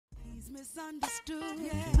misunderstood.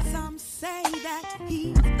 Yeah. Some say that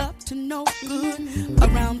he's up to no good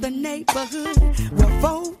around the neighborhood. Well,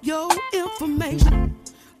 for your information,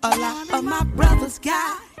 a lot of my brothers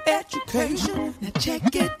got education. Now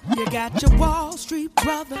check it, you got your Wall Street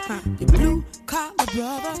brother, your blue collar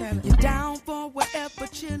brother, you're down for whatever,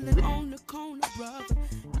 chilling on the corner brother.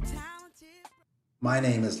 My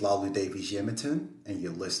name is Lalu Davies Yemerton, and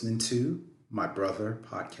you're listening to My Brother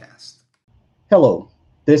Podcast. Hello,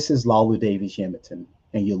 this is Lalu Davies Yemerton,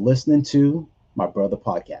 and you're listening to My Brother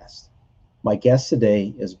Podcast. My guest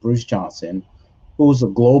today is Bruce Johnson, who is a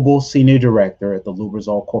global senior director at the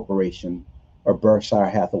Lubrizol Corporation, or Berkshire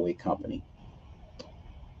Hathaway Company.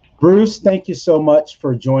 Bruce, thank you so much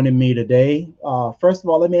for joining me today. First of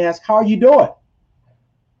all, let me ask, how are you doing?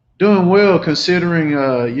 Doing well, considering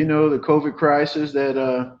the COVID crisis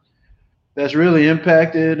that's really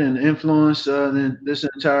impacted and influenced this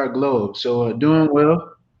entire globe. So doing well.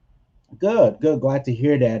 Good. Glad to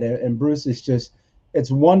hear that. And Bruce,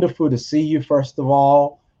 it's wonderful to see you, first of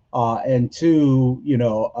all. And two,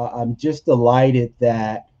 I'm just delighted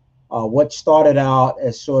that what started out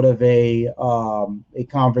as sort of a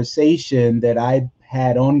conversation that I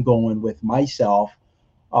had ongoing with myself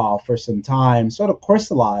for some time sort of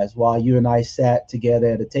crystallized while you and I sat together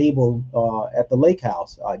at a table at the Lake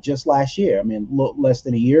House just last year. I mean, less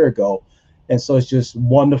than a year ago. And so it's just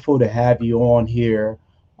wonderful to have you on here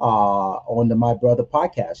on the My Brother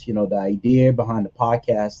Podcast. The idea behind the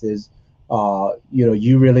podcast is,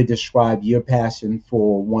 you really describe your passion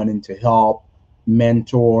for wanting to help,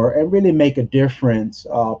 mentor, and really make a difference,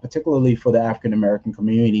 particularly for the African American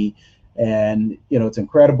community. And, it's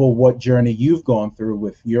incredible what journey you've gone through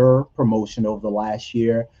with your promotion over the last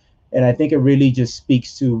year. And I think it really just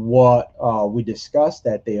speaks to what we discussed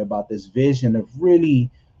that day about this vision of really,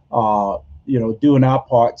 doing our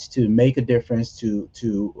parts to make a difference,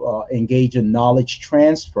 to engage in knowledge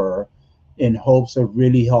transfer in hopes of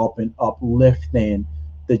really helping uplifting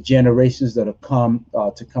the generations that have come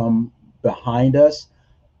behind us,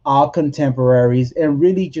 our contemporaries, and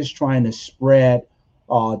really just trying to spread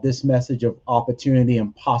this message of opportunity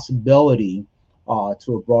and possibility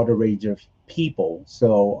to a broader range of people.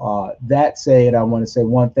 So that said, I want to say,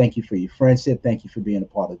 one, thank you for your friendship. Thank you for being a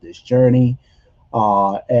part of this journey.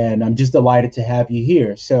 And I'm just delighted to have you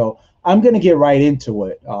here. So I'm going to get right into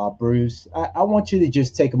it, Bruce. I want you to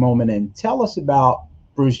just take a moment and tell us about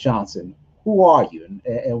Bruce Johnson. Who are you,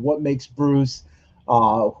 and what makes Bruce,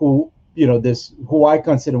 who I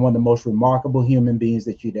consider one of the most remarkable human beings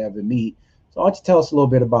that you'd ever meet. So why don't you tell us a little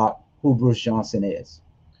bit about who Bruce Johnson is?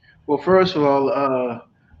 Well, first of all,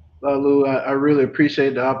 Lou, I really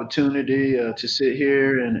appreciate the opportunity to sit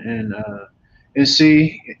here and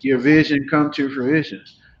see your vision come to fruition.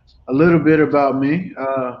 A little bit about me.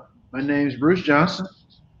 My name is Bruce Johnson.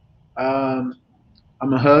 I'm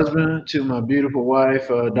a husband to my beautiful wife,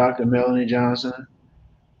 Dr. Melanie Johnson.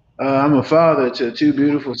 I'm a father to two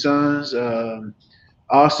beautiful sons.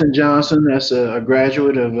 Austin Johnson, that's a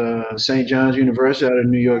graduate of St. John's University out of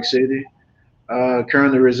New York City,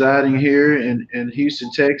 currently residing here in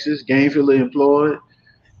Houston, Texas, gainfully employed.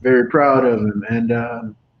 Very proud of him.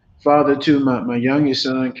 And father to my youngest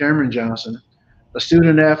son, Cameron Johnson, a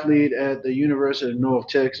student athlete at the University of North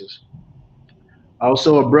Texas.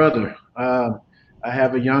 Also a brother. I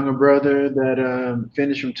have a younger brother that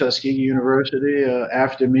finished from Tuskegee University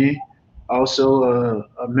after me. Also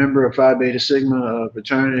a member of Phi Beta Sigma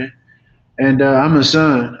fraternity. And I'm a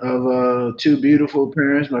son of two beautiful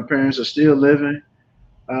parents. My parents are still living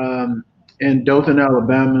in Dothan,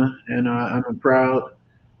 Alabama, and I'm proud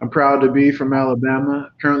to be from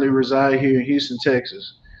Alabama. Currently reside here in Houston,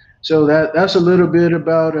 Texas. So that's a little bit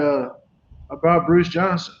about Bruce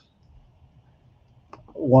Johnson.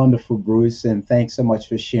 Wonderful, Bruce, and thanks so much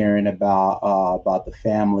for sharing about the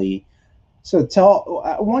family. So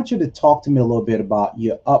I want you to talk to me a little bit about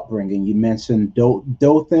your upbringing. You mentioned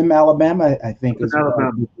Dothan, Alabama, I think is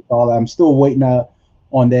what I'm still waiting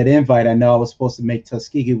on that invite. I know I was supposed to make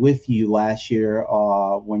Tuskegee with you last year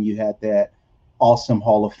when you had that awesome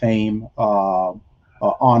Hall of Fame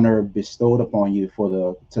honor bestowed upon you for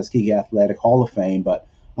the Tuskegee Athletic Hall of Fame. But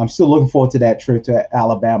I'm still looking forward to that trip to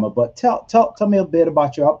Alabama. But tell me a bit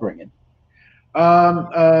about your upbringing.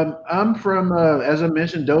 I'm from, as I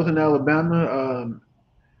mentioned, Dothan, Alabama,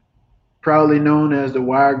 proudly known as the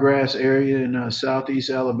Wiregrass area in Southeast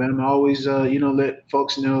Alabama. I always, let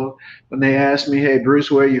folks know when they ask me, hey, Bruce,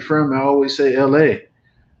 where are you from? I always say L.A.,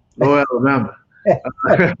 Lower Alabama.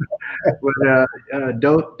 But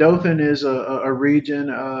Dothan is a region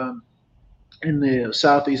in the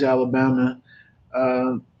Southeast Alabama,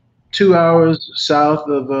 2 hours south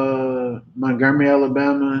of Montgomery,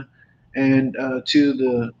 Alabama, and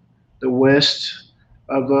to the west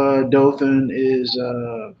of Dothan is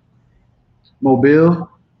Mobile,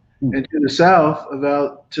 and to the south,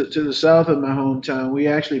 to the south of my hometown, we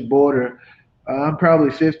actually border. I'm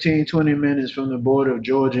probably 15, 20 minutes from the border of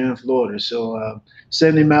Georgia and Florida. So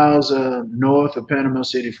 70 miles north of Panama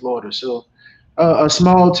City, Florida. So a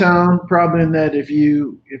small town, probably in that if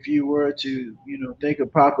you were to think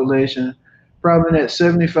of population, probably in that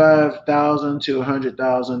 75,000 to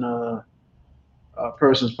 100,000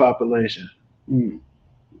 persons population.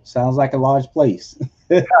 Sounds like a large place.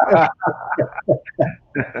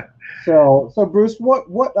 So Bruce, what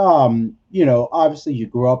obviously you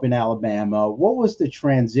grew up in Alabama. What was the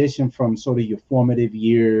transition from sort of your formative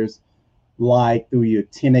years like through your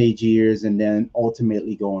teenage years and then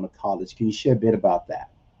ultimately going to college? Can you share a bit about that?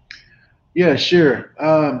 Yeah, sure.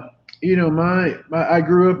 I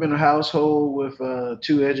grew up in a household with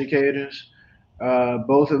two educators.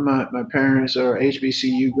 Both of my parents are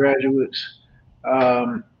HBCU graduates.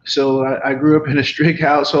 So I grew up in a strict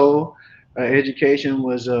household. Education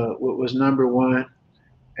was number one,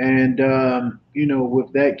 and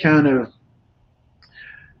with that kind of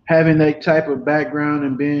having that type of background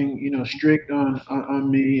and being strict on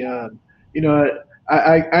me, I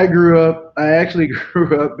grew up. I actually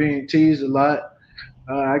grew up being teased a lot.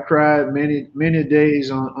 I cried many days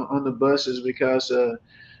on the buses because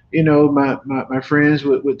my friends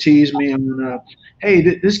would tease me on, hey,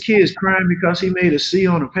 this kid's crying because he made a C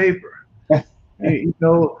on a paper. He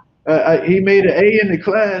made an A in the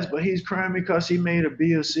class, but he's crying because he made a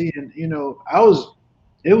B or C. And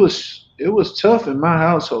it was tough in my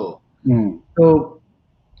household. So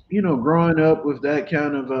growing up with that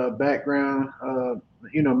kind of background,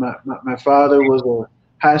 my father was a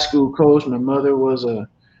high school coach. My mother was a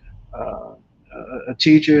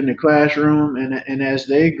teacher in the classroom, and as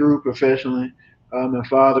they grew professionally, my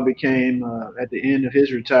father became at the end of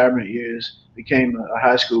his retirement years became a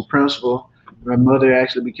high school principal. My mother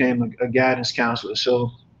actually became a guidance counselor.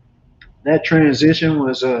 So that transition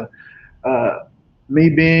was me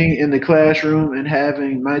being in the classroom and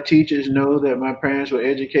having my teachers know that my parents were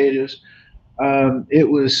educators. It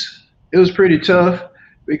was pretty tough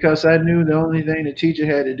because I knew the only thing the teacher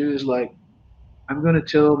had to do is like, I'm going to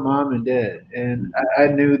tell mom and dad. And I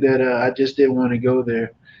knew that I just didn't want to go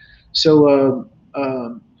there. So,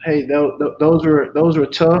 hey, those were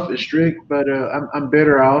tough and strict, but I'm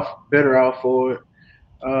better off for it.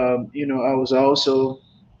 I was also,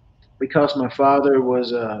 because my father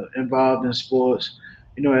was involved in sports,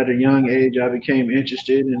 at a young age, I became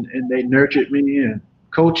interested and they nurtured me and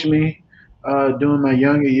coached me during my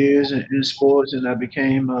younger years in sports. And I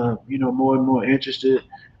became, more and more interested.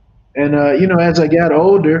 And, as I got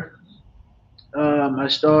older, I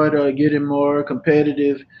started getting more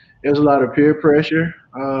competitive. There was a lot of peer pressure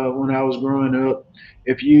when I was growing up.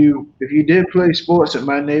 If you did play sports in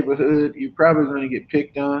my neighborhood, you're probably going to get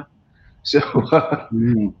picked on. So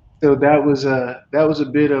so that was a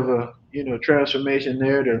bit of a transformation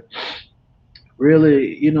there to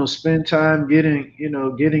really spend time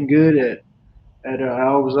getting good at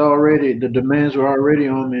I was already, the demands were already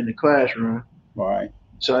on me in the classroom. Right.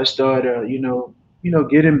 So I started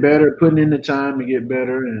getting better, putting in the time to get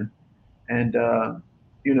better, and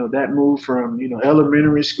that moved from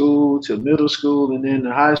elementary school to middle school and then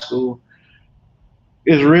to high school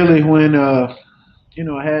is really when I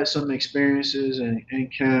had some experiences and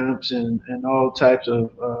camps and all types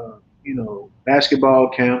of basketball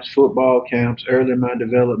camps, football camps early in my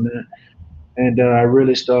development, and I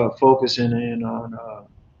really started focusing in on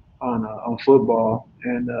football,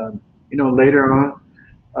 and later on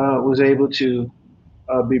was able to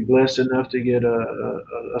be blessed enough to get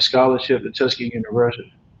a scholarship at Tuskegee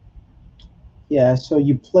University. Yeah, so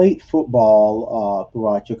you played football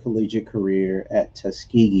throughout your collegiate career at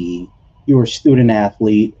Tuskegee. You were a student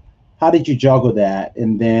athlete. How did you juggle that?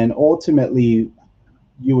 And then ultimately,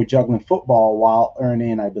 you were juggling football while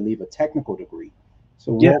earning, I believe, a technical degree.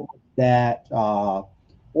 So what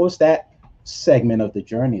was that segment of the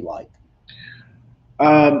journey like?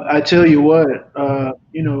 I tell you what,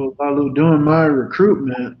 Lalu, during my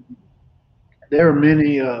recruitment, there are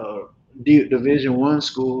many Division I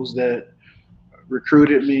schools that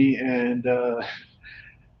recruited me, and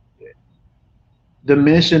the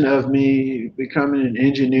mission of me becoming an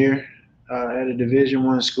engineer at a Division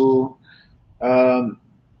I school,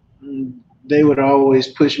 they would always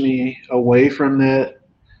push me away from that.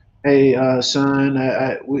 Hey, son,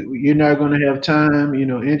 you're not going to have time.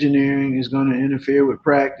 Engineering is going to interfere with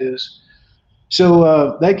practice.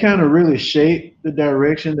 So that kind of really shaped the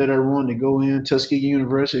direction that I wanted to go in. Tuskegee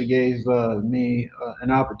University gave me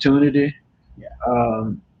an opportunity. Yeah.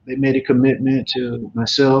 they made a commitment to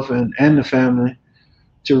myself and the family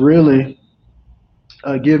to really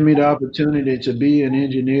give me the opportunity to be an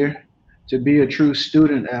engineer, to be a true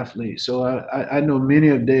student athlete. So I know many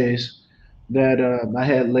of days that I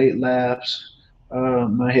had late laps.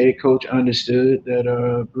 My head coach understood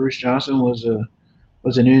that Bruce Johnson was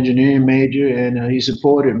an engineering major, and he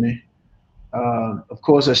supported me. Of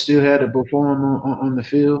course, I still had to perform on the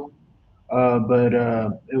field, but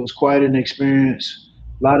it was quite an experience.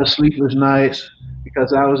 A lot of sleepless nights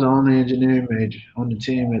because I was the only engineering major on the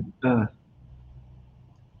team at the time.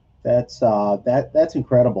 That's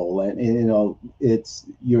incredible, and you know it's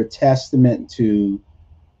your testament to,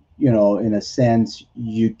 you know, in a sense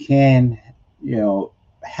you can, you know,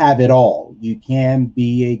 have it all. You can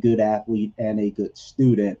be a good athlete and a good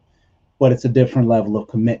student, but it's a different level of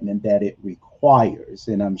commitment that it requires.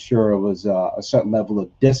 And I'm sure it was a certain level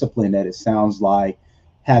of discipline that it sounds like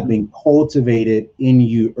had been cultivated in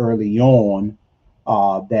you early on,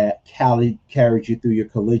 that carried you through your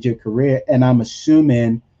collegiate career. And I'm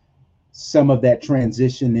assuming some of that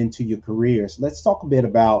transition into your career. So let's talk a bit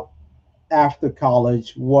about after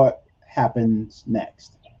college, what happens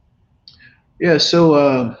next? Yeah,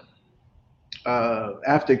 so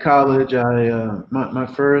after college, my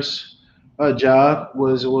first job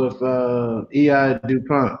was with EI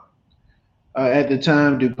DuPont. At the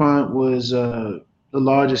time, DuPont was the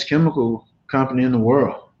largest chemical company in the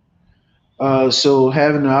world. So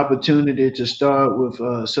having the opportunity to start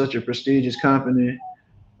with such a prestigious company,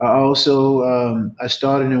 I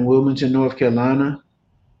started in Wilmington, North Carolina,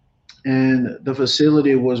 and the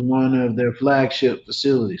facility was one of their flagship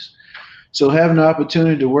facilities. So having the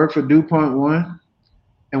opportunity to work for DuPont One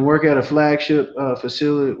and work at a flagship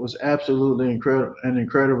facility was absolutely incredible, an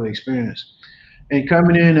incredible experience. And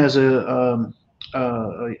coming in as a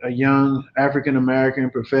young African American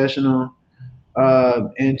professional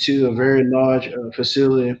into a very large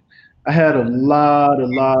facility, I had a lot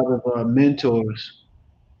of mentors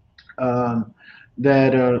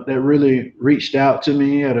that really reached out to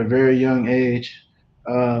me at a very young age,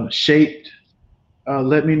 shaped,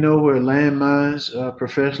 let me know where landmines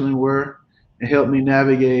professionally were, and helped me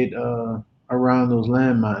navigate around those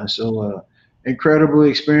landmines. So incredible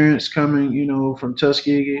experience coming, you know, from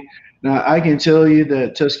Tuskegee. Now I can tell you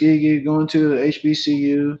that Tuskegee, going to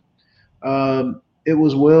HBCU, it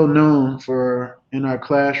was well known for in our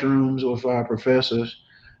classrooms with our professors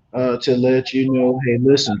to let you know, hey,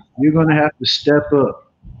 listen, you're going to have to step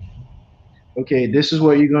up. Okay, this is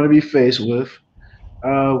what you're going to be faced with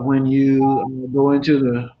when you go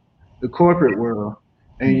into the corporate world,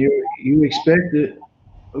 and you expected,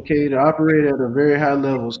 okay, to operate at a very high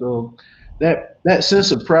level. So that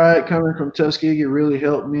sense of pride coming from Tuskegee really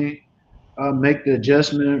helped me make the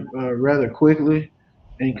adjustment rather quickly,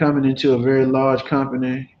 and coming into a very large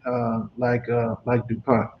company like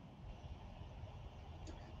DuPont.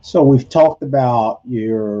 So we've talked about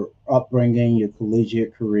your upbringing, your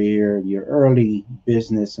collegiate career, your early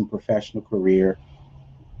business and professional career.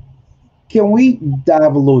 Can we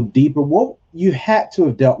dive a little deeper? What you had to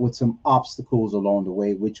have dealt with some obstacles along the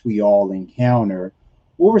way, which we all encounter.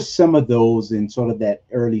 What were some of those in sort of that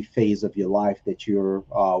early phase of your life that you're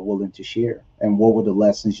willing to share, and what were the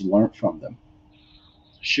lessons you learned from them?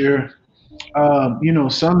 Sure. You know,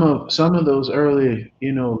 some of those early,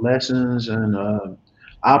 you know, lessons and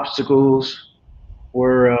obstacles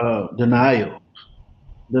were denial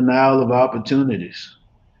of opportunities.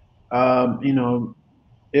 You know,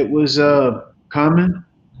 it was common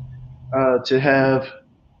to have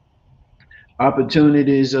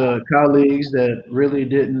opportunities, colleagues that really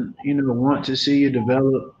didn't, you know, want to see you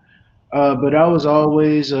develop. But I was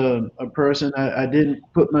always a person. I didn't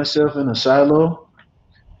put myself in a silo.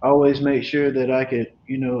 I always make sure that I could,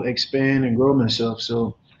 you know, expand and grow myself.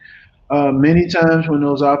 So many times when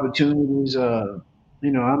those opportunities, you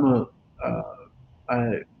know,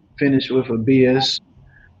 I finished with a BS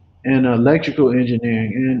in electrical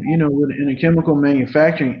engineering, and you know, in the chemical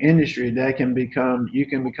manufacturing industry, that can become you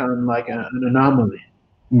can become like an anomaly.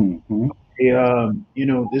 Hmm. You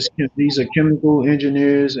know, these are chemical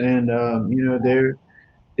engineers, and you know, they're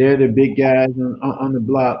the big guys on the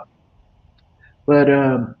block. But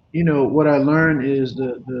you know, what I learned is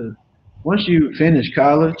the once you finish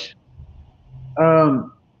college,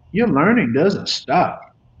 um, your learning doesn't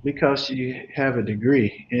stop because you have a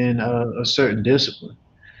degree in a certain discipline.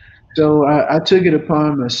 So I took it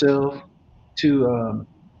upon myself to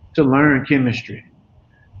learn chemistry,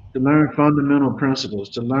 to learn fundamental principles,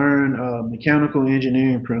 to learn mechanical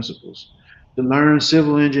engineering principles, to learn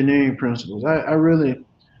civil engineering principles. I really,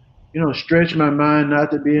 you know, stretch my mind not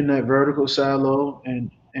to be in that vertical silo, and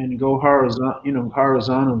and go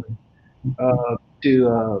horizontally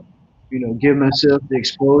to give myself the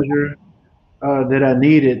exposure that I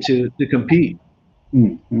needed to compete.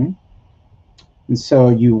 Mm-hmm. And so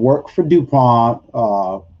you work for DuPont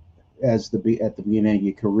at the beginning of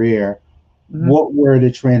your career. Mm-hmm. What were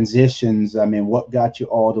the transitions? I mean, what got you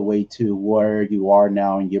all the way to where you are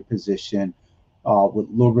now in your position with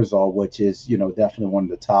Lubrizol, which is, definitely one of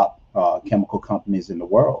the top chemical companies in the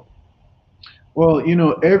world? Well,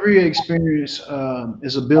 every experience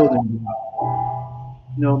is a building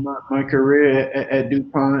block. My career at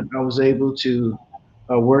DuPont, I was able to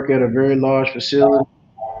work at a very large facility,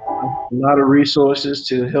 a lot of resources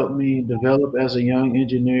to help me develop as a young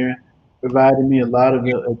engineer, provided me a lot of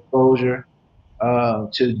exposure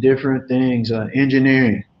to different things,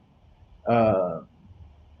 engineering, uh,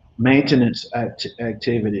 maintenance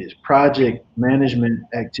activities, project management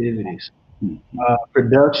activities,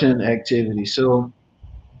 production activities. So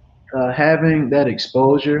having that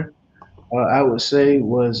exposure, I would say,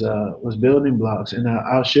 was building blocks. And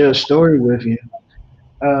I'll share a story with you.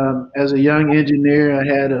 As a young engineer, I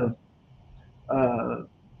had a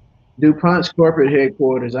DuPont's corporate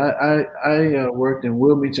headquarters. I worked in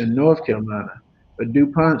Wilmington, North Carolina, but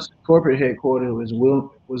DuPont's corporate headquarters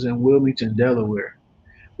was in Wilmington, Delaware.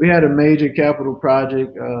 We had a major capital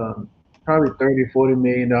project, probably $30-40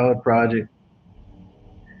 million project,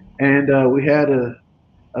 and we had a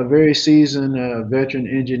very seasoned veteran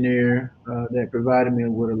engineer that provided me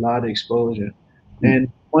with a lot of exposure.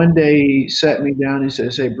 And one day he sat me down and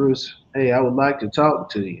said, "Hey, Bruce, hey, I would like to talk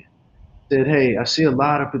to you." Said, "Hey, I see a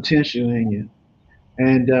lot of potential in you,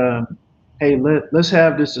 and hey, let's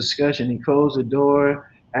have this discussion." He closed the door,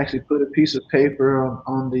 actually put a piece of paper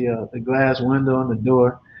on the glass window on the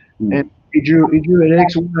door, and he drew an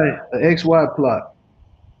XY plot,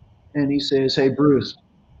 and he says, "Hey, Bruce,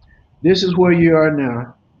 this is where you are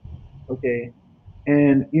now, okay,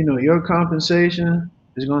 and your compensation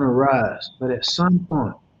is going to rise, but at some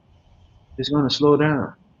point it's going to slow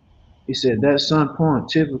down." He said that some point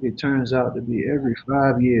typically turns out to be every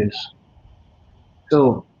 5 years.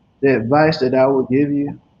 So the advice that I would give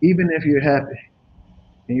you, even if you're happy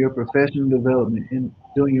in your professional development and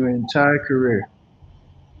during your entire career,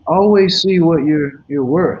 always see what you're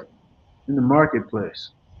worth in the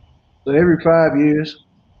marketplace. So every 5 years,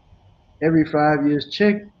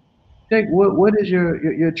 check what is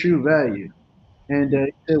your true value. And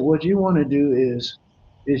he said what you want to do is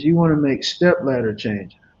you want to make step ladder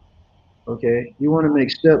changes. Okay, you want to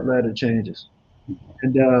make step ladder changes,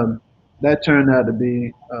 and that turned out to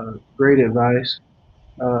be great advice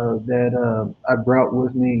that I brought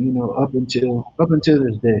with me, up until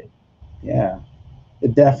this day. Yeah,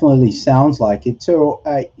 it definitely sounds like it. So,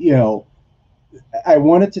 I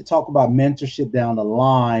wanted to talk about mentorship down the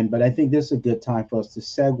line, but I think this is a good time for us to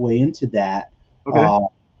segue into that. Okay.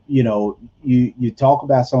 You talk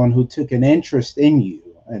about someone who took an interest in you.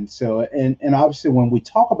 And so, and obviously when we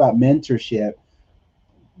talk about mentorship,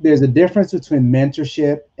 there's a difference between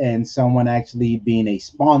mentorship and someone actually being a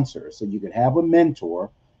sponsor. So you could have a mentor,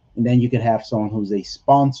 and then you could have someone who's a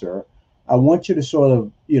sponsor. I want you to sort of,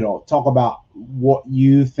 talk about what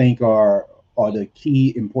you think are the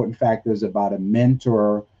key important factors about a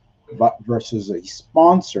mentor versus a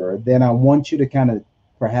sponsor. Then I want you to kind of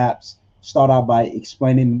perhaps start out by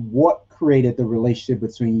explaining what created the relationship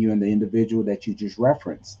between you and the individual that you just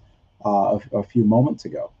referenced a few moments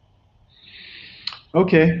ago.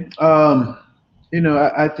 Okay.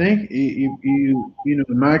 I think in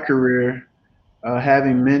my career,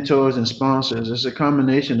 having mentors and sponsors is a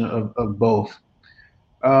combination of both.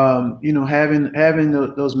 Having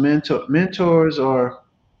those mentors are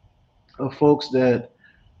folks that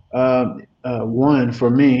one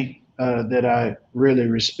for me that I really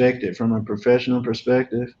respected from a professional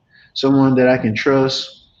perspective, someone that I can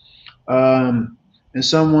trust, and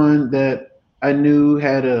someone that I knew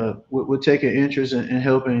would take an interest in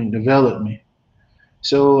helping develop me.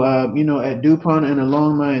 So at DuPont and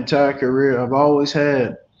along my entire career, I've always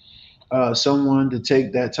had someone to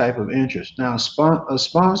take that type of interest. Now, a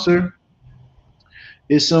sponsor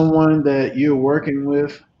is someone that you're working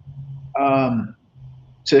with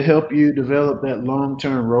to help you develop that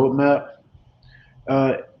long-term roadmap,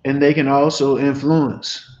 and they can also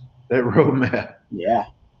influence that roadmap. Yeah.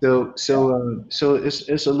 So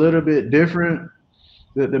it's a little bit different.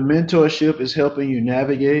 The mentorship is helping you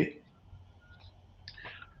navigate,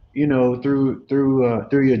 through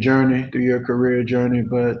your journey, through your career journey.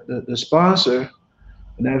 But the sponsor,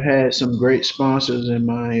 and I've had some great sponsors in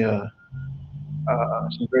my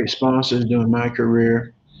some great sponsors during my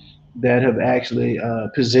career that have actually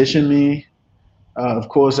positioned me Of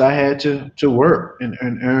course, I had to work and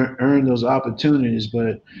earn those opportunities,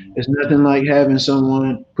 but it's nothing like having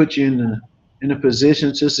someone put you in a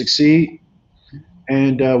position to succeed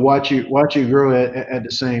and watch you grow at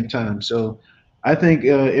the same time. So I think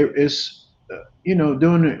it's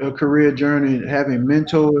doing a career journey, having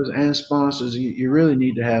mentors and sponsors, you really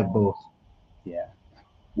need to have both. Yeah.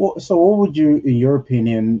 Well, so what would you, in your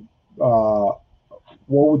opinion, what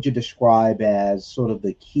would you describe as sort of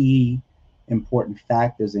the key important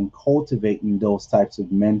factors in cultivating those types of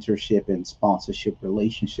mentorship and sponsorship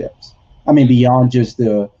relationships? I mean, beyond just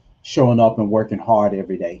the showing up and working hard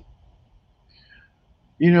every day.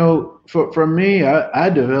 For me, I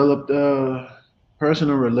developed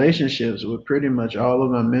personal relationships with pretty much all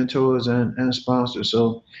of my mentors and sponsors.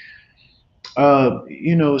 So,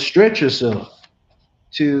 stretch yourself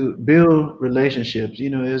to build relationships.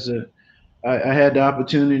 I had the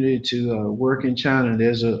opportunity to work in China.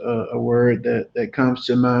 There's a word that comes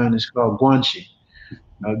to mind. It's called guanxi.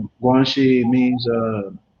 Guanxi means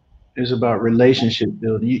is about relationship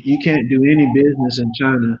building. You can't do any business in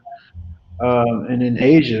China and in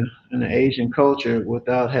Asia, in the Asian culture,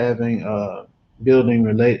 without having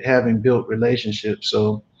built relationships.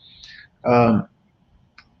 So um,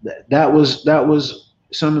 that was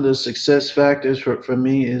some of the success factors for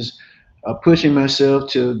me is pushing myself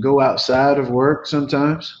to go outside of work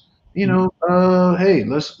sometimes. Hey,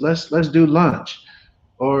 let's do lunch,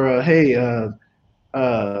 or hey, uh,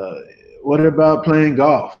 what about playing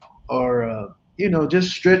golf, or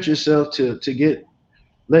just stretch yourself to give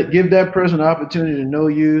that person an opportunity to know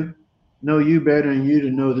you better, and you to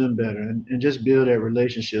know them better, and just build that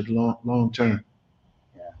relationship long term.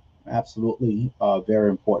 Yeah, absolutely. Very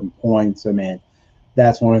important points. I mean,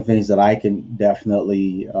 that's one of the things that I can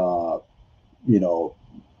definitely, you know,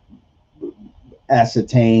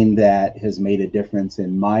 ascertain that has made a difference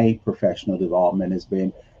in my professional development has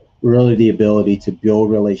been really the ability to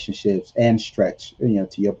build relationships and stretch, to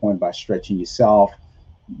your point, by stretching yourself,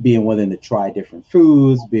 being willing to try different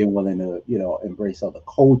foods, being willing to, embrace other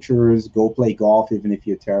cultures, go play golf, even if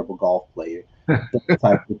you're a terrible golf player. Those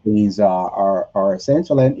type of things are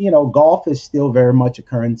essential. And, golf is still very much a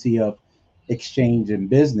currency of exchange and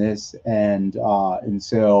business. And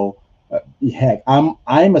so, heck, I'm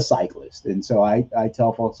a cyclist. And so I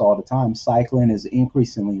tell folks all the time, cycling is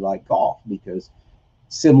increasingly like golf because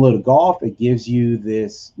similar to golf, it gives you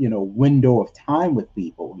this, window of time with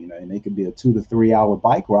people, and it could be a 2 to 3 hour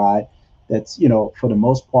bike ride that's, for the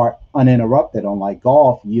most part uninterrupted. Unlike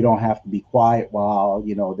golf, you don't have to be quiet while,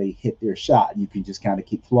 they hit their shot. You can just kind of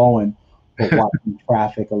keep flowing, but watching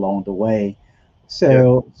traffic along the way.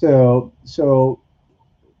 Yeah. So,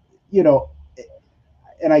 you know,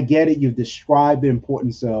 and I get it. You've described the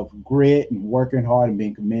importance of grit and working hard and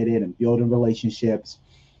being committed and building relationships.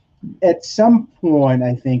 At some point,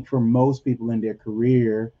 I think for most people in their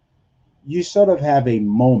career, you sort of have a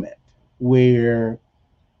moment where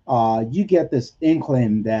you get this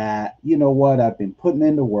inkling that, I've been putting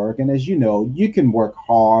in the work. And as you know, you can work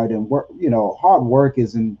hard and work, hard work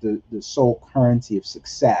isn't the sole currency of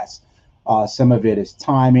success. Some of it is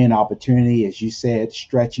timing, opportunity, as you said,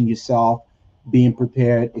 stretching yourself, being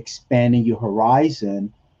prepared, expanding your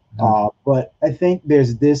horizon. But I think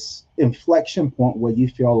there's this inflection point where you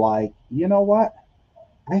feel like, you know what?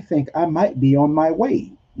 I think I might be on my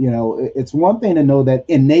way. It's one thing to know that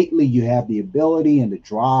innately you have the ability and the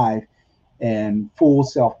drive and full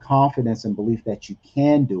self confidence and belief that you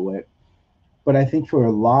can do it. But I think for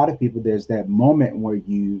a lot of people, there's that moment where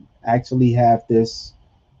you actually have this,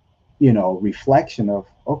 reflection of,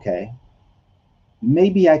 okay,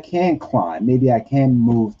 maybe I can climb, maybe I can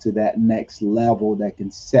move to that next level that can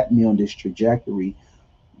set me on this trajectory.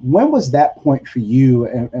 When was that point for you,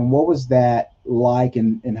 and what was that like,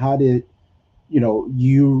 and how did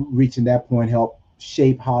you reaching that point help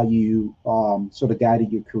shape how you sort of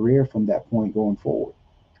guided your career from that point going forward?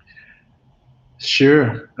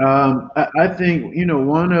 Sure. I think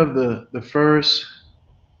one of the first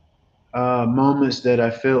moments that I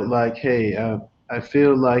felt like, hey, I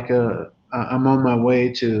feel like I'm on my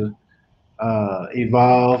way to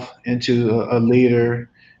evolve into a leader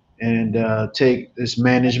and take this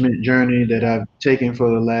management journey that I've taken for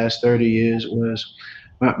the last 30 years was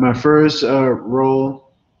my first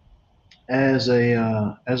role as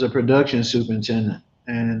a production superintendent.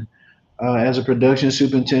 And as a production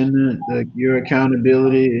superintendent, your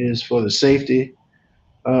accountability is for the safety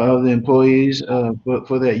of the employees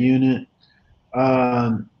for that unit.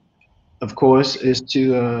 Um, of course, is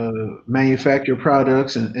to manufacture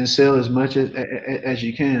products and sell as much as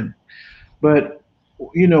you can. But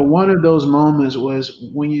one of those moments was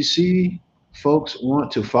when you see folks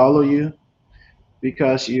want to follow you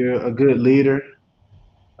because you're a good leader.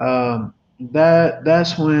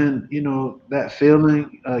 That's when that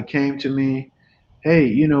feeling came to me.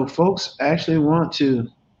 Hey, folks actually want to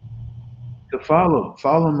follow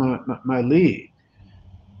my lead.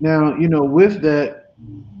 Now, with that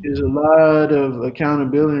is a lot of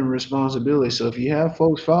accountability and responsibility. So if you have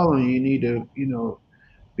folks following you, you need to,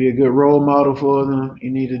 be a good role model for them. You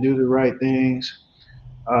need to do the right things,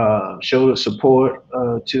 show the support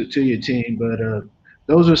to your team. But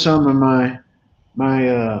those are some of my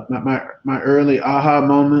early aha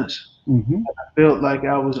moments. Mm-hmm. I felt like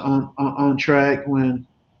I was on track when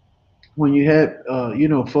you had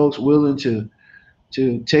folks willing to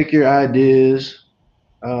take your ideas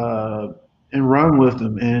uh, and run with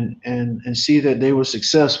them and see that they were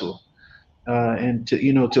successful and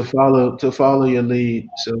to follow your lead.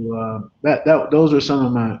 So that those are some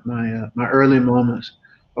of my early moments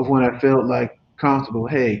of when I felt like comfortable.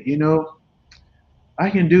 Hey, I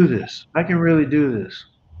can do this. I can really do this.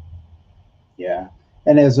 Yeah.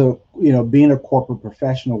 And as a, being a corporate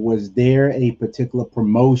professional, was there a particular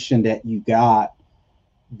promotion that you got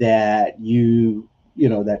that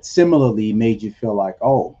that similarly made you feel like,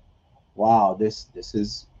 oh, wow, this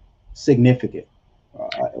is significant?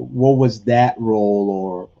 What was that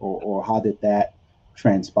role, or how did that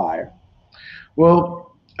transpire?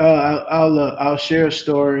 Well, I'll share a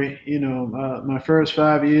story. My first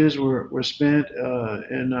 5 years were spent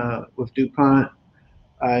in with DuPont.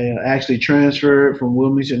 I actually transferred from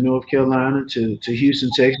Wilmington, North Carolina, to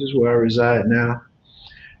Houston, Texas, where I reside now.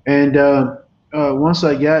 And once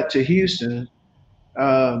I got to Houston,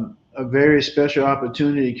 a very special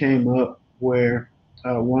opportunity came up where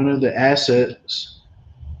one of the assets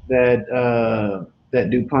that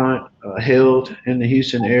DuPont held in the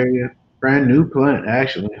Houston area, brand new plant,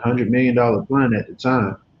 actually, $100 million plant at the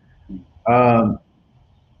time, um,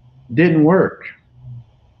 didn't work.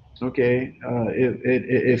 Okay,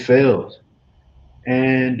 it failed,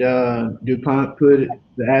 and DuPont put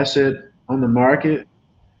the asset on the market,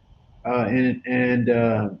 and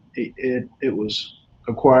it was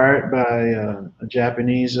acquired by a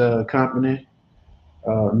Japanese company,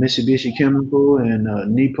 Mitsubishi Chemical and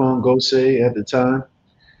Nippon Gosei at the time,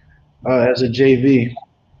 as a JV.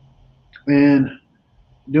 And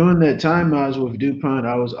during that time I was with DuPont,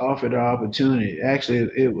 I was offered an opportunity.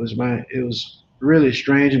 Actually, it was really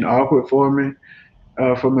strange and awkward for me,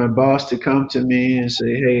 for my boss to come to me and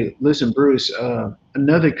say, "Hey, listen, Bruce,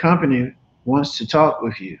 another company wants to talk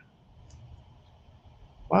with you."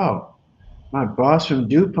 Wow, my boss from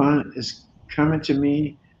DuPont is coming to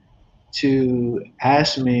me to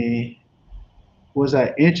ask me, was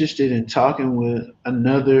I interested in talking with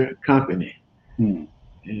another company? Hmm.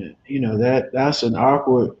 And, that's an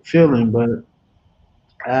awkward feeling, but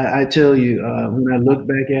I tell you, when I look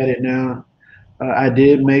back at it now, I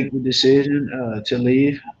did make the decision to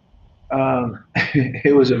leave.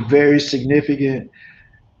 It was a very significant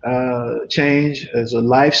change, as a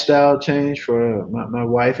lifestyle change for my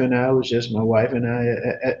wife and I. It was just my wife and I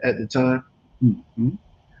at the time, Mhm.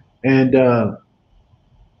 and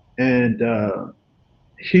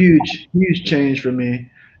huge change for me.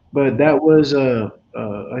 But that was a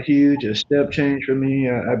step change for me.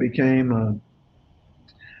 I became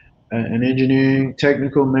an engineering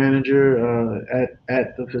technical manager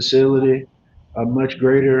at the facility, a much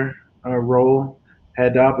greater role.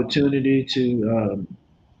 Had the opportunity to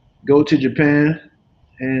go to Japan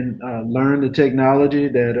and learn the technology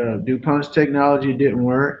that DuPont's technology didn't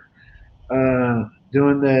work.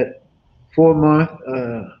 Doing that 4 month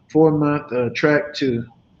trek to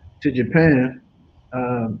Japan,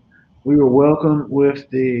 um, we were welcomed with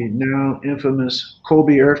the now infamous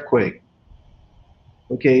Kobe earthquake.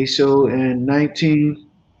 Okay, so in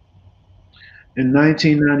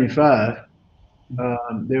 1995,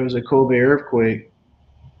 there was a Kobe earthquake.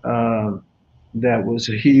 Um, that was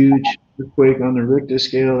a huge earthquake on the Richter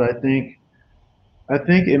scale. I think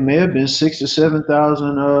it may have been 6 to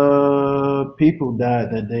 7,000 people died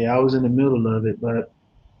that day. I was in the middle of it, but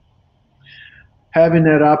having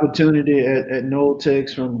that opportunity at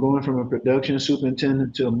Noltex, from going from a production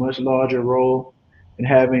superintendent to a much larger role and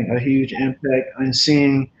having a huge impact, and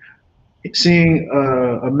seeing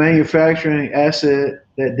a manufacturing asset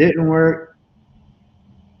that didn't work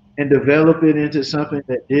and develop it into something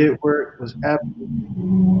that did work was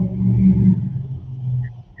absolutely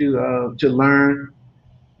to learn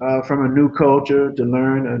from a new culture, to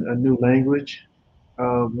learn a new language,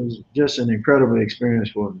 was just an incredible experience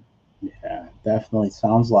for me. Yeah, definitely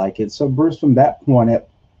sounds like it. So, Bruce, from that point,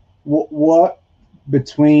 what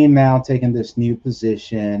between now taking this new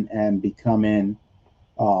position and becoming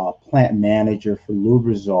plant manager for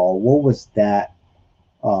Lubrizol, what was that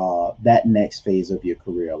that next phase of your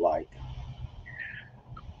career like?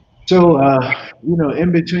 So,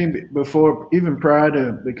 in between, before, even prior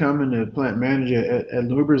to becoming the plant manager at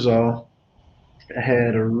Lubrizol, I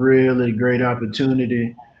had a really great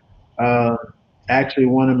opportunity. Uh, Actually,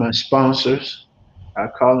 one of my sponsors, I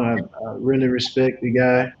call him, I really respect the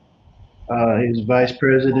guy. He's vice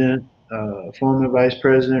president, former vice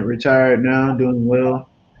president, retired now, doing well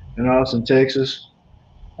in Austin, Texas.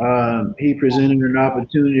 He presented an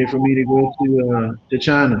opportunity for me to go to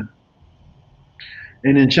China.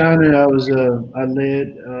 And in China, I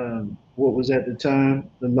led what was at the time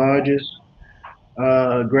the largest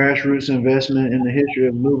grassroots investment in the history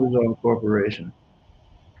of Lubrizol Corporation.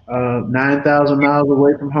 9,000 miles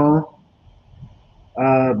away from home,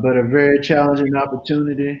 but a very challenging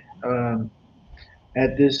opportunity.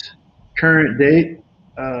 At this current date,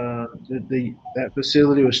 that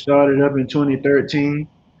facility was started up in 2013.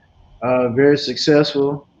 Very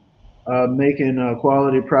successful, making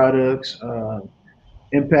quality products,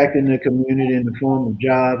 impacting the community in the form of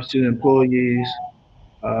jobs to employees,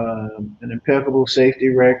 an impeccable safety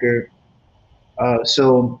record.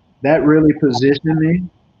 So that really positioned me.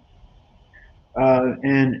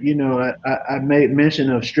 And I made mention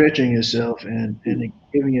of stretching yourself and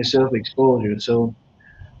giving yourself exposure. So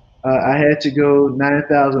I had to go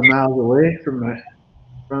 9,000 miles away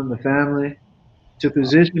from the family to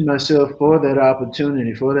position myself for that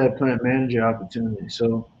opportunity, for that plant manager opportunity.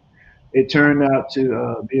 So it turned out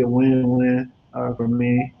to be a win-win for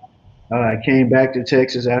me. I came back to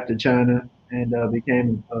Texas after China and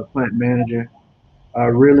became a plant manager. A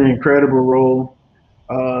really incredible role,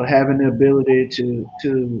 having the ability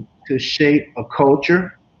to shape a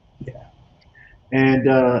culture Yeah. and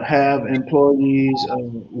have employees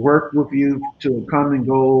work with you to a common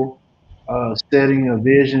goal, setting a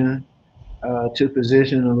vision to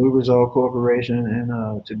position the Lubrizol Corporation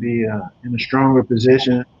and to be in a stronger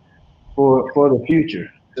position for the future.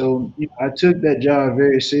 So I took that job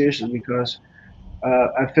very seriously because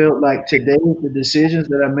I felt like today, the decisions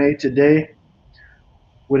that I made today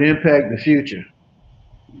would impact the future.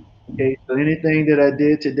 Okay, so anything that I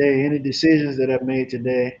did today, any decisions that I made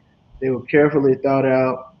today, they were carefully thought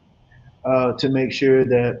out to make sure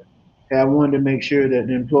that I wanted to make sure that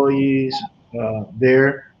the employees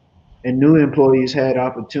there and new employees had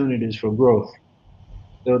opportunities for growth.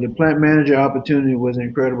 So the plant manager opportunity was an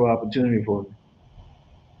incredible opportunity for me.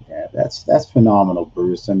 Yeah, that's phenomenal,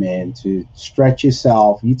 Bruce. I mean, to stretch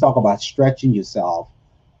yourself, you talk about stretching yourself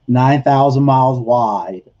 9,000 miles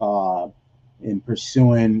wide in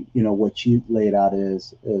pursuing, what you laid out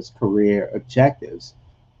as career objectives.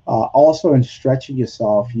 Also, in stretching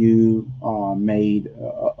yourself, you made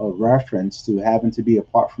a reference to having to be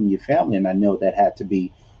apart from your family, and I know that had to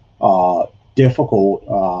be difficult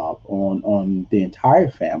on the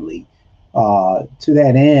entire family. To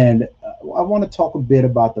that end, I want to talk a bit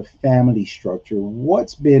about the family structure.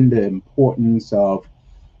 What's been the importance of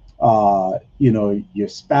your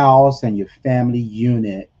spouse and your family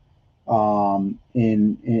unit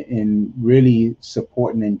in really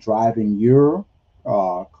supporting and driving your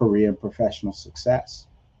career and professional success?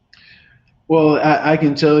 Well, I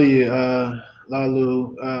can tell you,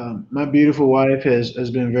 Lalu, my beautiful wife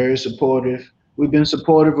has been very supportive. We've been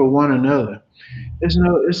supportive of one another.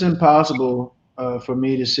 It's impossible for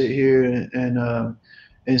me to sit here and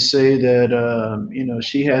say that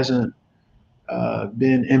she hasn't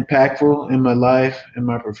been impactful in my life, in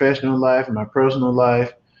my professional life, in my personal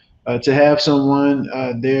life. To have someone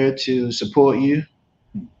there to support you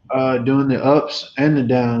during the ups and the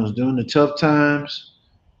downs, during the tough times,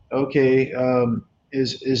 okay,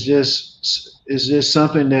 is just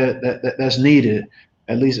something that's needed.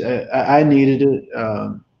 At least I needed it,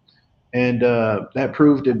 and that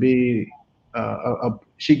proved to be.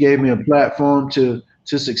 She gave me a platform to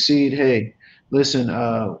succeed. Hey, listen,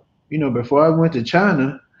 before I went to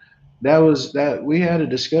China, that we had a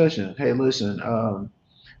discussion. Hey, listen,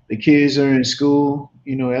 the kids are in school.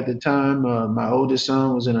 At the time, my oldest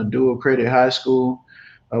son was in a dual credit high school.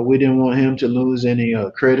 We didn't want him to lose any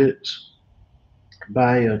credits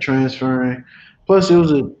by transferring. Plus,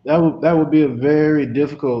 that would be a very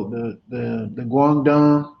difficult. The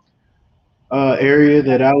Guangdong area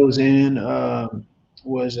that I was in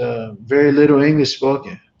was very little English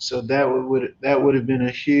spoken, so that would have been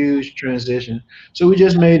a huge transition. So we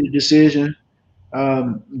just made a decision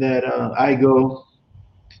that I go.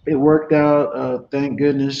 It worked out, thank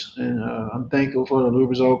goodness, and I'm thankful for the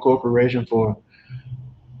Lubrizol Corporation for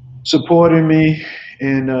supporting me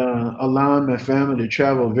and allowing my family to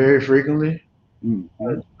travel very frequently Mhm.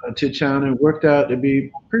 to China. It worked out to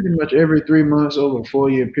be pretty much every 3 months over a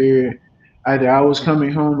 4-year period. either I was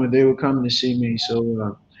coming home or they were coming to see me.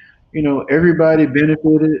 So everybody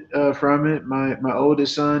benefited from it. My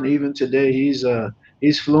oldest son, even today, he's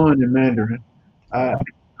fluent in Mandarin.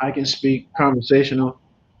 I I can speak conversational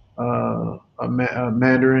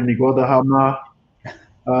Mandarin, Nigodahama,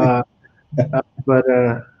 uh, but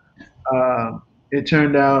uh, it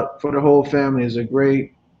turned out for the whole family is a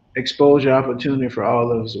great exposure opportunity for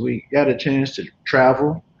all of us. We got a chance to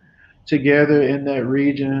travel together in that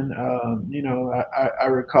region. I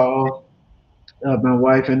recall my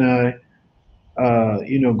wife and I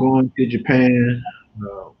going to Japan.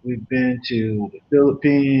 We've been to the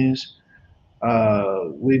Philippines.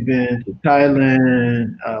 We've been to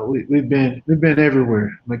Thailand. We've been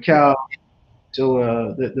everywhere. Macau.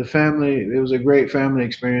 So the family, it was a great family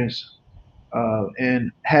experience,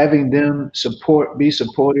 and having them be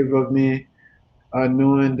supportive of me,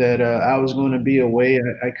 knowing that I was going to be away.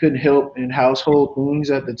 I couldn't help in household things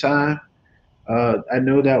at the time. I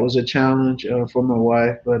know that was a challenge for my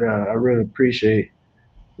wife, but I really appreciate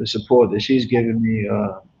the support that she's given me,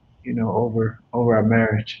 over our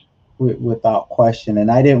marriage. Without question. And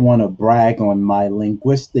I didn't want to brag on my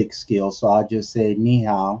linguistic skills, so I'll just say ni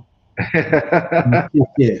hao.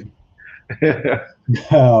 Yeah.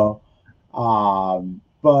 So,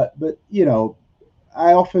 but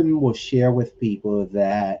I often will share with people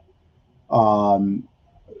that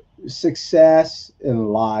success in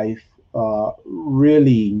life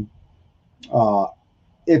really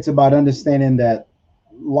it's about understanding that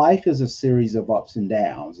life is a series of ups and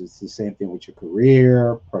downs. It's the same thing with your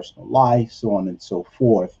career, personal life, so on and so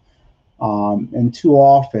forth. And too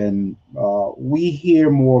often we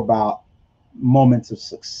hear more about moments of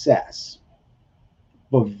success,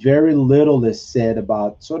 but very little is said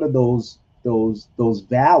about sort of those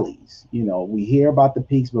valleys. We hear about the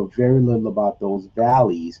peaks, but very little about those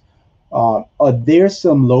valleys. Are there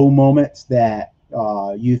some low moments that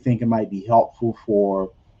you think it might be helpful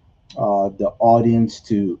for the audience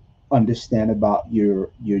to understand about your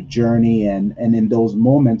journey, and in those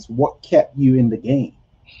moments, what kept you in the game?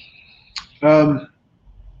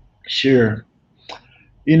 Sure.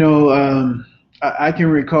 I can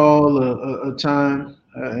recall a time,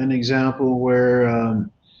 an example where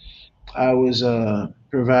I was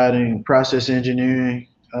providing process engineering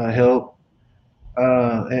help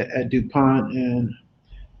at DuPont, and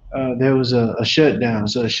there was a shutdown.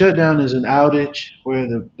 So a shutdown is an outage where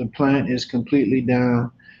the plant is completely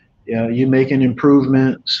down. You're making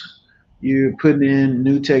improvements, you're putting in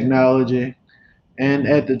new technology. And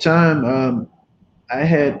at the time, I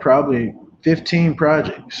had probably 15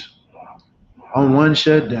 projects on one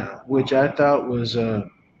shutdown, which I thought was a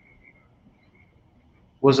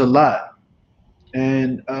lot.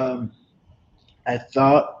 And I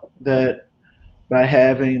thought that by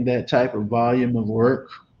having that type of volume of work,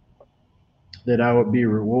 that I would be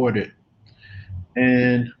rewarded.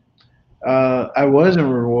 And I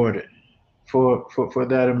wasn't rewarded for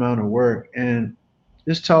that amount of work. And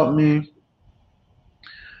this taught me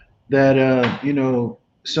that,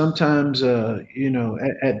 sometimes, at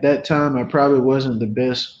that time, I probably wasn't the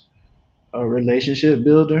best relationship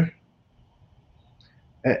builder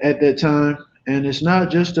at that time. And it's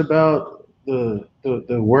not just about the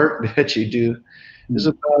work that you do, it's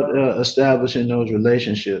about establishing those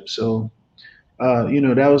relationships. So,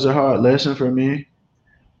 that was a hard lesson for me,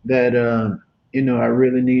 that, I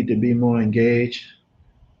really need to be more engaged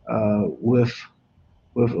with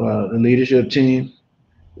the leadership team.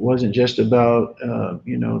 It wasn't just about,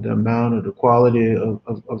 the amount or the quality of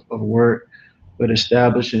work, but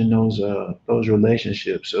establishing those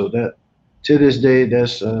relationships. So that, to this day,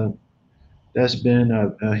 that's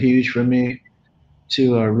been huge for me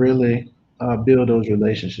to really build those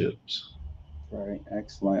relationships. Very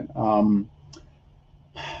excellent.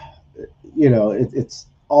 It's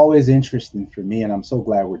always interesting for me, and I'm so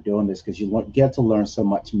glad we're doing this, because you get to learn so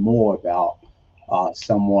much more about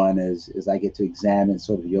someone as I get to examine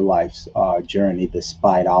sort of your life's journey,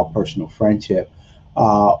 despite our personal friendship.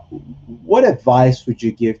 What advice would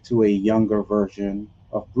you give to a younger version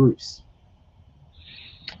of Bruce?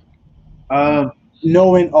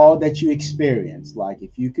 Knowing all that you experienced, like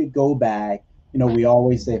if you could go back, we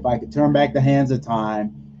always say, if I could turn back the hands of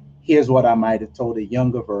time, here's what I might have told a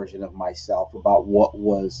younger version of myself about what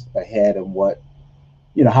was ahead and what,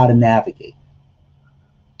 how to navigate.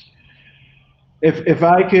 If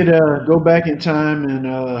I could go back in time and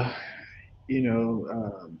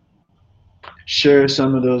share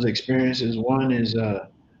some of those experiences, one is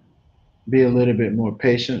be a little bit more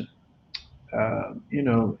patient.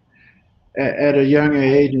 At a younger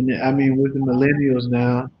age, and I mean with the millennials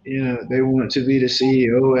now, they want to be the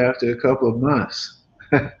CEO after a couple of months.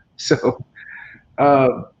 So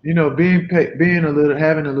being a little,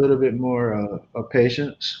 having a little bit more of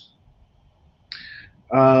patience,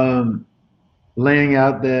 um, laying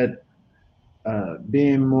out that,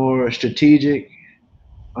 being more strategic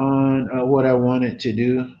on what I wanted to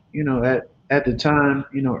do. At the time,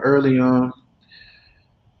 early on,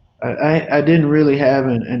 I didn't really have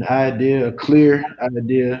an idea, a clear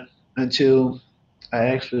idea, until I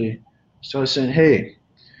actually started saying, hey,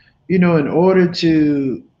 in order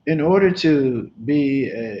to be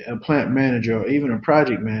a plant manager or even a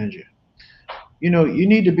project manager, you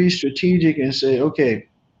need to be strategic and say, okay,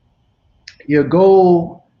 your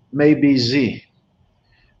goal may be Z,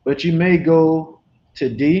 but you may go to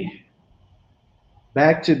D,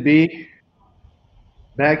 back to B,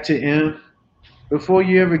 back to M before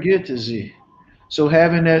you ever get to Z. So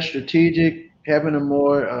having a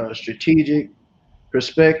more strategic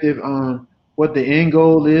perspective on what the end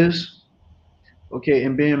goal is, okay,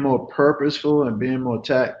 and being more purposeful and being more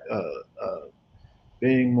uh,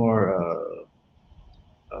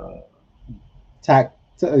 yeah,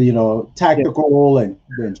 tactical and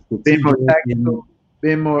then being more strategic. And tactical,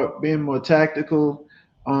 being more tactical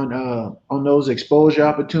on those exposure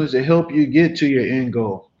opportunities to help you get to your end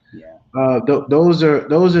goal. yeah, Those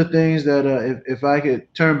are things that if I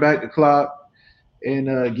could turn back the clock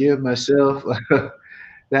and give myself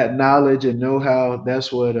that knowledge and know-how,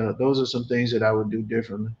 those are some things that I would do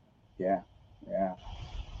differently. yeah, yeah.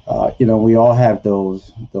 We all have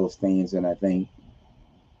those things, and I think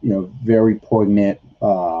very poignant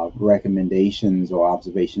recommendations or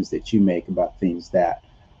observations that you make about things that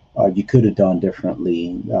you could have done differently.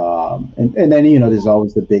 And then there's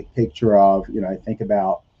always the big picture of I think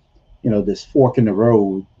about this fork in the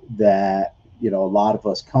road that a lot of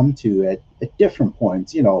us come to at different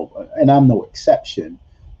points. And I'm no exception.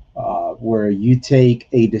 Where you take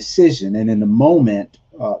a decision, and in the moment,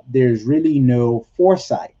 there's really no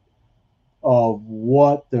foresight of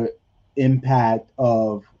what the impact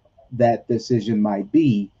of that decision might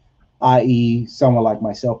be, i.e., someone like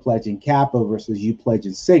myself pledging Kappa versus you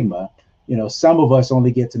pledging Sigma. Some of us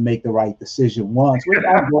only get to make the right decision once, which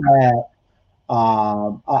I'm glad.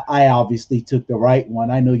 I obviously took the right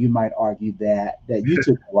one. I know you might argue that you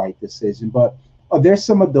took the right decision, but are there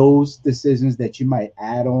some of those decisions that you might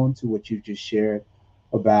add on to what you just shared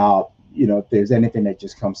about, if there's anything that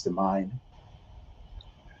just comes to mind?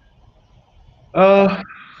 Uh,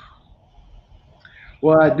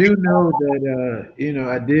 well, I do know that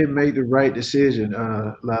I did make the right decision,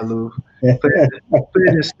 Lalu.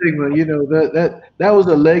 Pledging Sigma, that was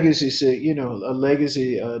a a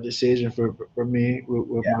legacy decision for me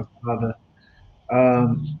with Yeah. my father.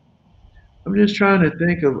 Um, I'm just trying to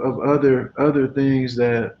think of other things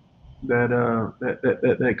that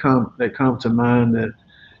come to mind that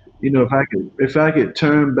if I could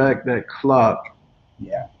turn back that clock,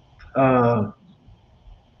 Yeah. uh,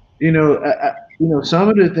 some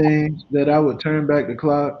of the things that I would turn back the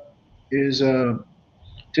clock is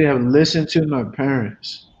to have listened to my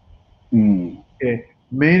parents. Mm, Okay,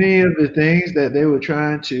 many of the things that they were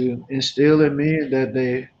trying to instill in me and that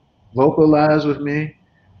they vocalized with me,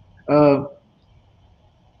 uh,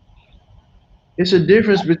 it's a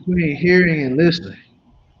difference between hearing and listening.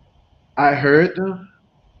 I heard them,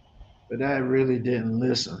 but I really didn't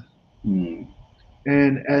listen. mm,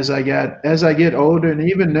 And as I get older, and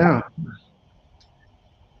even now,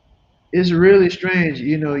 it's really strange.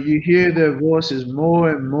 You hear their voices more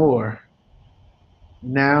and more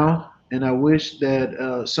now, and I wish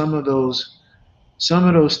that some of those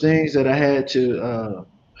things that I had to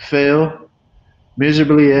fail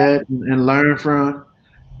miserably at and learn from,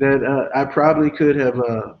 that I probably could have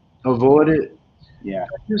avoided. yeah.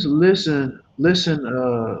 Just listen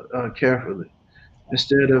carefully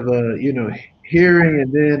instead of hearing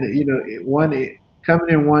and then coming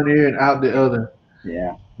in one ear and out the other.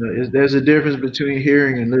 Yeah. There's a difference between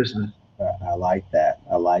hearing and listening. I like that.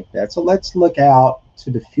 I like that. So let's look out to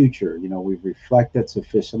the future. We've reflected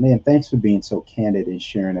sufficiently, and thanks for being so candid and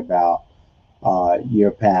sharing about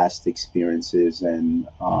your past experiences, and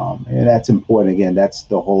that's important. Again, that's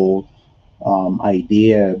the whole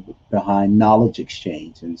idea behind knowledge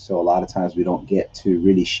exchange. And so a lot of times we don't get to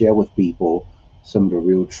really share with people some of the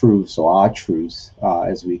real truths or our truths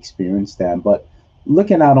as we experience them. But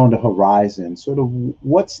looking out on the horizon, sort of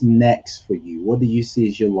what's next for you? What do you see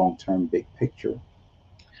as your long-term big picture?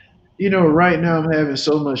 Right now I'm having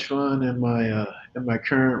so much fun in my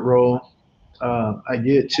current role. I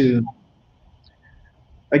get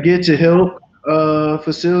to help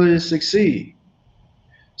facilities succeed.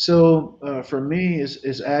 So for me,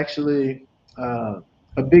 it's actually uh,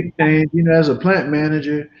 a big change. As a plant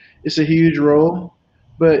manager, it's a huge role,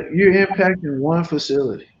 but you're impacting one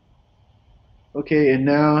facility. Okay, and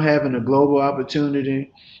now having a global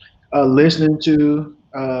opportunity, listening to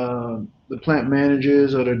the plant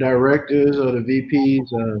managers or the directors or the VPs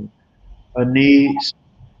needs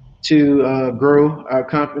to grow our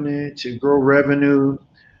company, to grow revenue,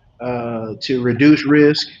 to reduce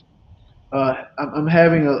risk. I'm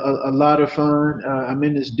having a lot of fun. I'm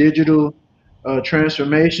in this digital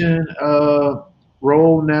transformation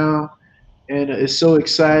role now, and it's so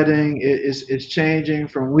exciting. It's changing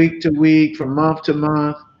from week to week, from month to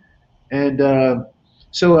month, and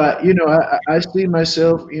so I see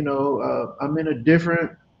myself. I'm in a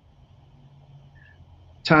different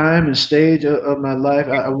time and stage of my life.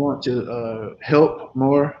 I want to help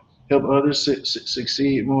others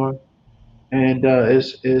succeed more, and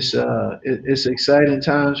it's exciting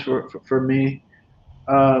times for me.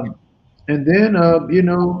 And then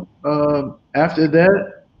after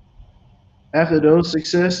that, after those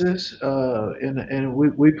successes, and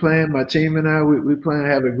we plan, my team and I, we plan to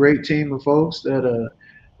have a great team of folks that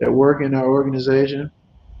work in our organization.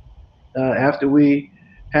 After we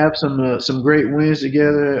have some great wins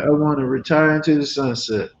together, I want to retire into the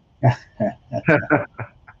sunset.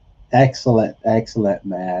 Excellent,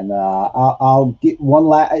 man. I'll get one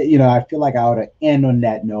last. I feel like I ought to end on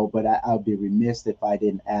that note, but I'll be remiss if I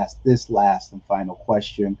didn't ask this last and final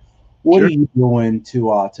question. What Sure. are you doing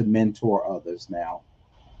to mentor others now?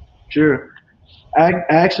 Sure. I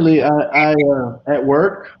at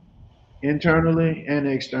work, internally and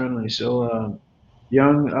externally. So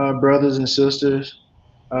young brothers and sisters,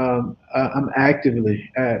 I'm actively,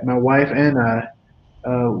 my wife and I,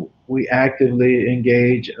 we actively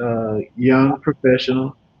engage young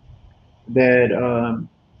professionals that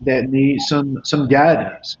need some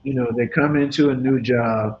guidance. They come into a new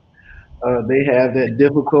job. They have that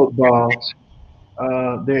difficult boss.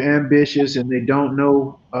 They're ambitious and they don't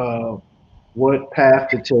know what path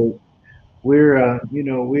to take. We're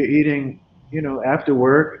eating. After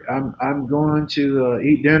work, I'm going to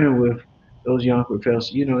eat dinner with those young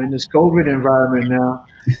professionals. In this COVID environment now,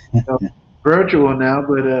 virtual now,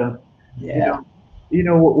 but Yeah.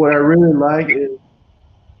 What I really like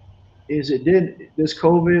is this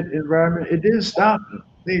COVID environment, it didn't stop them.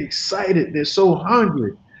 They're excited. They're so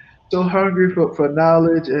hungry for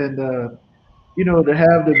knowledge, and to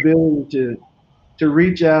have the ability to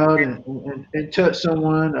reach out and touch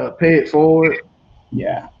someone, pay it forward.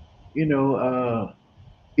 Yeah.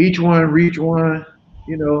 Each one reach one.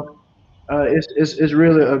 It's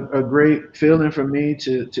really a great feeling for me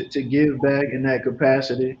to give back in that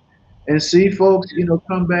capacity, and see folks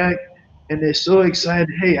come back and they're so excited.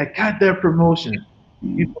 Hey, I got that promotion.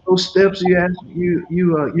 Those steps you asked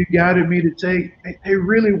you guided me to take, they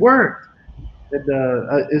really worked. And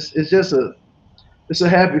it's a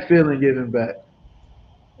happy feeling giving back.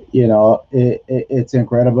 It's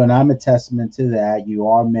incredible, and I'm a testament to that. You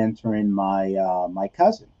are mentoring my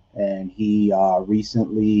cousin, and he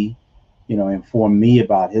recently informed me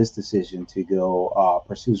about his decision to go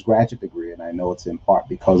pursue his graduate degree, and I know it's in part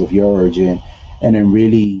because of your urging, and then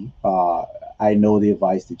really I know the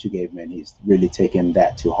advice that you gave him, and he's really taken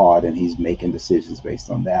that to heart, and he's making decisions based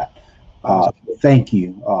on that. Thank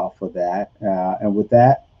you for that. And with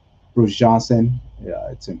that, Bruce Johnson,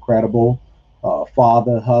 it's incredible.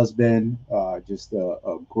 Father, husband, just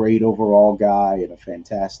a great overall guy and a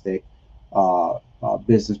fantastic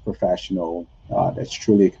business professional that's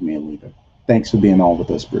truly a community leader. Thanks for being on with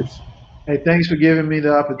us, Bruce. Hey, thanks for giving me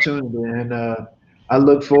the opportunity, and I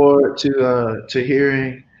look forward to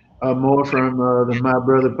hearing more from the My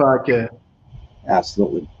Brother podcast.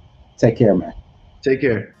 Absolutely. Take care, man. Take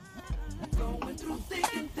care.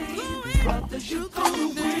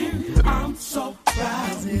 I'm so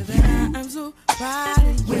proud of you. I'm so proud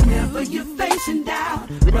of you. Whenever you're facing doubt,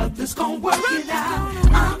 brothers gon' work it out.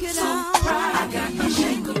 I'm so proud. I got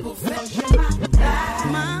unshakable faith.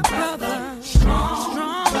 My brother, strong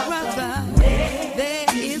brother. There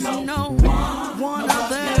is no one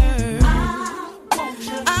other.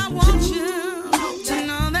 I want you to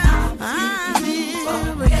know that I'm here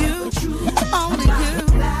for you. Only you.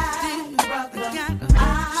 Brother got a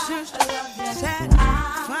satisfied.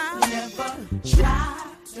 Never try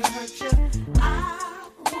to hurt you. I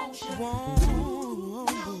won't